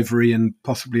hidden ivory and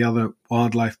possibly other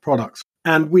wildlife products.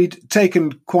 And we'd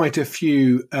taken quite a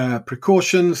few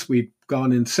precautions. We'd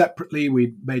gone in separately.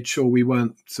 We made sure we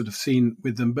weren't sort of seen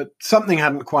with them, but something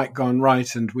hadn't quite gone right.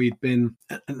 And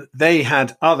they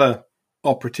had other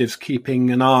operatives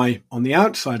keeping an eye on the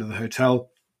outside of the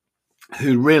hotel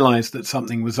who realized that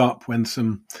something was up when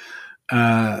some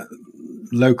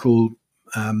local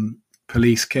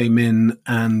police came in,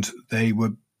 and they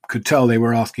could tell they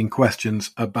were asking questions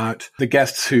about the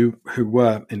guests who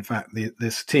were, in fact,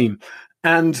 this team.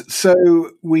 And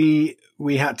so we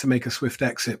had to make a swift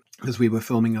exit as we were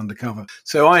filming undercover.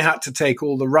 So I had to take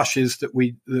all the rushes that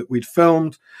we'd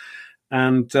filmed,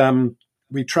 and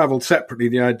we traveled separately.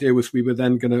 The idea was we were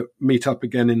then going to meet up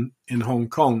again in Hong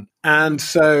Kong. And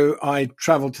so I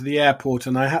traveled to the airport,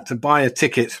 and I had to buy a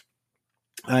ticket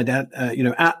at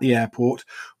the airport,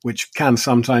 which can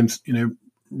sometimes,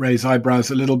 raise eyebrows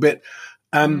a little bit.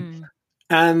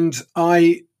 And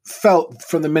I felt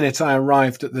from the minute I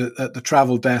arrived at the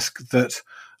travel desk that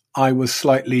I was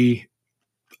slightly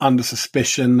under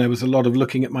suspicion. There was a lot of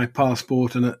looking at my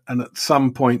passport, and at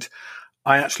some point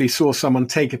I actually saw someone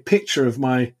take a picture of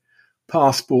my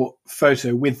passport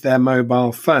photo with their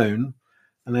mobile phone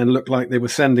and then looked like they were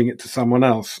sending it to someone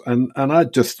else. And I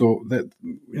just thought that,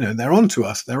 they're onto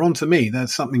us. They're onto me.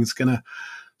 There's something's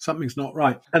not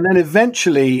right. And then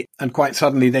eventually, and quite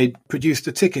suddenly, they produced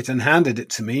a ticket and handed it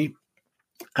to me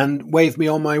and waved me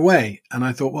on my way. And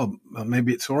I thought, well,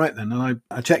 maybe it's all right then. And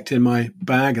I checked in my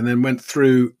bag and then went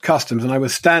through customs. And I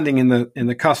was standing in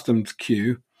the customs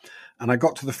queue, and I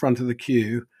got to the front of the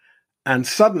queue, And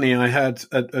suddenly I heard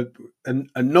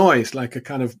a noise, like a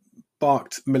kind of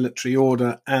barked military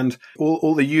order, and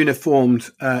all the uniformed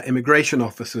immigration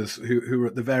officers who were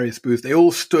at the various booths, they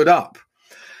all stood up,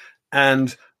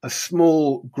 and a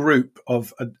small group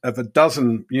of a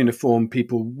dozen uniformed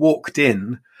people walked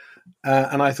in,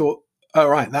 and I thought, oh,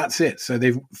 right, that's it. So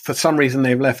for some reason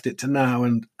they've left it to now,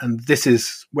 and this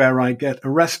is where I get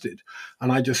arrested.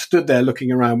 And I just stood there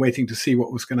looking around, waiting to see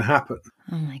what was going to happen.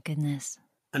 Oh my goodness.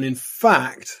 And in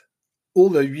fact, all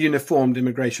the uniformed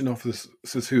immigration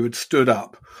officers who had stood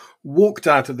up walked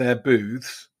out of their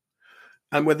booths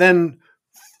and were then,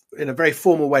 in a very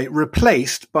formal way,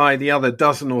 replaced by the other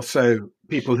dozen or so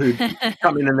people who'd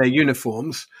come in their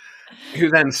uniforms, who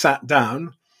then sat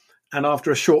down. And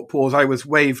after a short pause, I was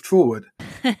waved forward.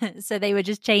 So they were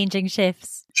just changing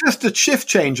shifts. Just a shift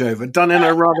changeover done in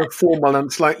a rather formal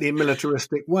and slightly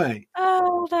militaristic way.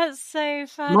 Oh, that's so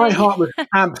funny. My heart was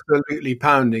absolutely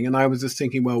pounding, and I was just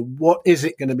thinking, well, what is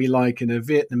it going to be like in a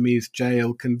Vietnamese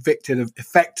jail, convicted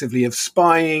effectively of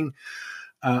spying?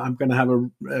 I'm going to have a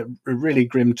really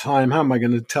grim time. How am I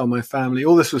going to tell my family?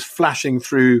 All this was flashing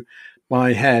through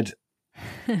my head.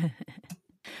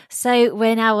 So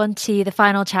we're now on to the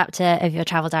final chapter of your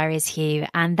travel diaries, Hugh,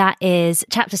 and that is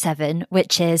chapter 7,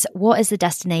 which is what is the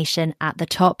destination at the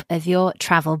top of your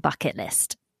travel bucket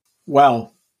list?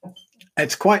 Well,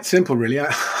 it's quite simple, really.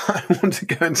 I want to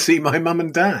go and see my mum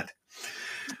and dad.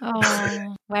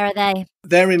 Oh, where are they?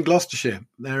 They're in Gloucestershire.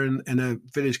 They're in a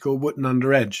village called Wootton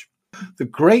Under Edge. The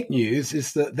great news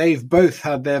is that they've both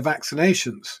had their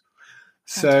vaccinations.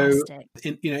 Fantastic.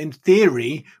 So, in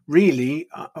theory, really,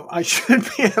 I should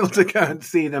be able to go and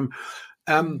see them.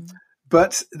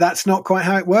 But that's not quite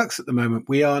how it works at the moment.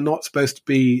 We are not supposed to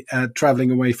be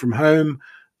traveling away from home.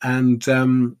 And,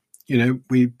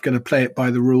 we're going to play it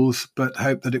by the rules, but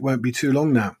hope that it won't be too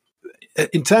long now.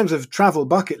 In terms of travel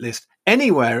bucket list,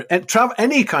 anywhere,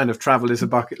 any kind of travel is a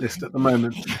bucket list at the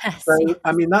moment. Yes. So,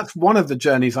 that's one of the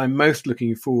journeys I'm most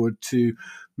looking forward to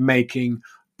making.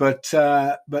 But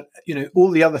all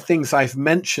the other things I've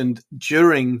mentioned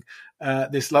during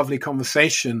this lovely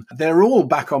conversation, they're all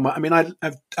back on my.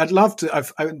 I'd love to.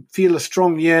 I feel a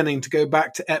strong yearning to go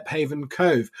back to Ephaven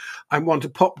Cove. I want to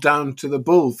pop down to the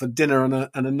Bull for dinner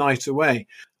and a night away.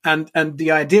 And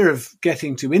the idea of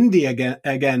getting to India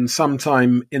again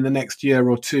sometime in the next year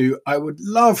or two, I would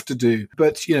love to do.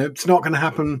 But it's not going to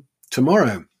happen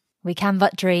tomorrow. We can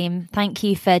but dream. Thank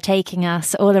you for taking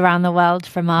us all around the world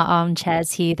from our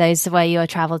armchairs, Hugh. Those were your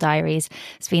travel diaries.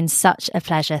 It's been such a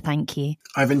pleasure. Thank you.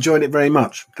 I've enjoyed it very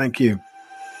much. Thank you.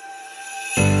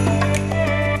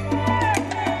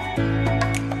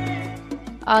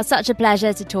 Oh, such a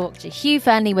pleasure to talk to Hugh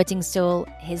Fearnley-Whittingstall.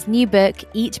 His new book,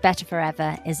 Eat Better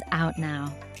Forever, is out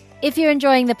now. If you're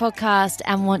enjoying the podcast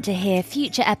and want to hear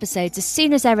future episodes as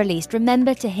soon as they're released,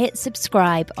 remember to hit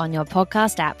subscribe on your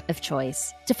podcast app of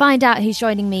choice. To find out who's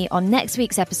joining me on next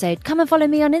week's episode, come and follow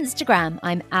me on Instagram.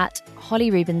 I'm at Holly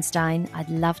Rubenstein.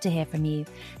 I'd love to hear from you.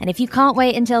 And if you can't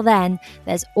wait until then,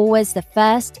 there's always the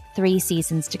first 3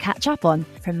 seasons to catch up on,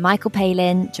 from Michael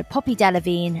Palin to Poppy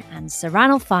Delevingne and Sir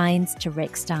Ranulph Fiennes to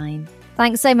Rick Stein.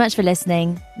 Thanks so much for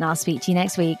listening, and I'll speak to you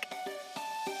next week.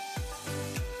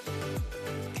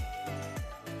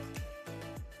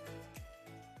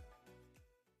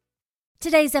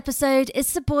 Today's episode is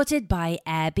supported by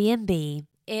Airbnb.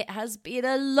 It has been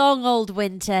a long old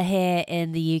winter here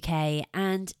in the UK,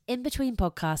 and in between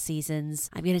podcast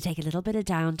seasons, I'm going to take a little bit of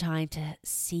downtime to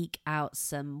seek out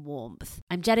some warmth.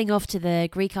 I'm jetting off to the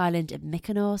Greek island of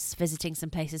Mykonos, visiting some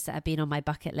places that have been on my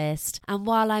bucket list, and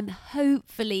while I'm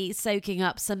hopefully soaking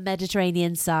up some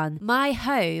Mediterranean sun, my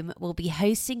home will be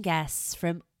hosting guests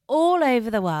from all over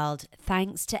the world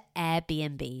thanks to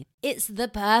Airbnb. It's the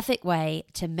perfect way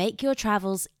to make your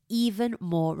travels even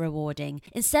more rewarding.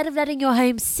 Instead of letting your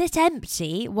home sit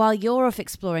empty while you're off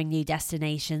exploring new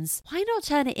destinations, why not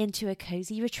turn it into a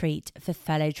cozy retreat for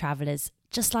fellow travelers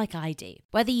just like I do?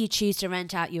 Whether you choose to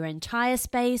rent out your entire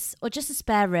space or just a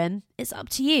spare room, it's up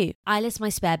to you. I list my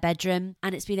spare bedroom,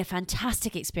 and it's been a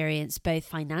fantastic experience, both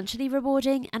financially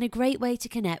rewarding and a great way to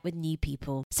connect with new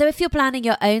people. So if you're planning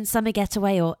your own summer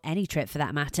getaway, or any trip for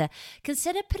that matter,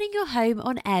 consider putting your home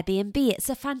on Airbnb. It's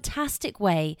a fantastic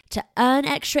way to earn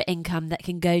extra income that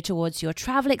can go towards your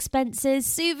travel expenses,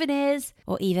 souvenirs,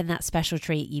 or even that special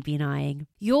treat you've been eyeing.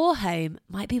 Your home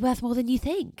might be worth more than you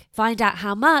think. Find out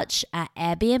how much at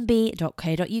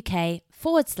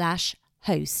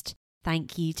airbnb.co.uk/host.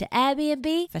 Thank you to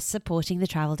Airbnb for supporting the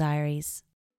Travel Diaries.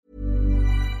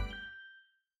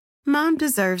 Mom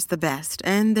deserves the best,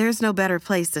 and there's no better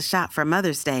place to shop for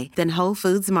Mother's Day than Whole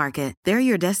Foods Market. They're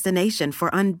your destination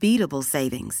for unbeatable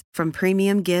savings, from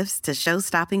premium gifts to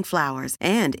show-stopping flowers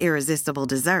and irresistible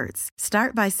desserts.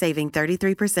 Start by saving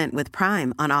 33% with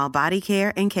Prime on all body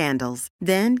care and candles.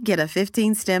 Then get a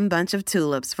 15-stem bunch of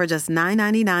tulips for just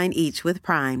 $9.99 each with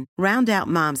Prime. Round out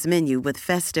Mom's menu with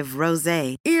festive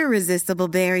rosé, irresistible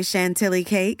berry chantilly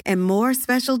cake, and more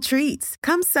special treats.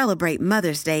 Come celebrate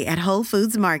Mother's Day at Whole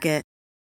Foods Market.